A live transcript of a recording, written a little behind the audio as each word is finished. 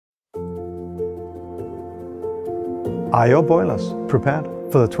Are your boilers prepared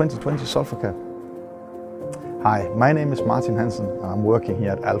for the 2020 sulphur cap? Hi, my name is Martin Hansen and I'm working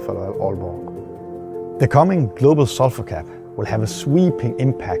here at Alfa Laval Aalborg. The coming global sulphur cap will have a sweeping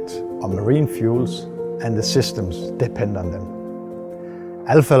impact on marine fuels and the systems depend on them.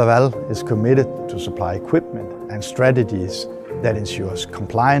 Alfa Laval is committed to supply equipment and strategies that ensures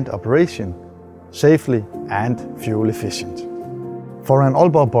compliant operation, safely and fuel efficient. For an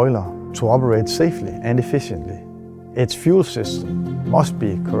Aalborg boiler to operate safely and efficiently, its fuel system must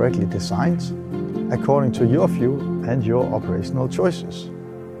be correctly designed according to your fuel and your operational choices.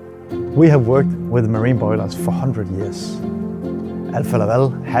 We have worked with marine boilers for 100 years. Alfa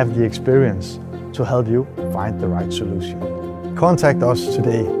Laval have the experience to help you find the right solution. Contact us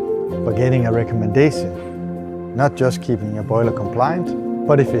today for getting a recommendation, not just keeping your boiler compliant,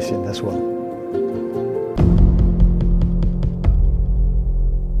 but efficient as well.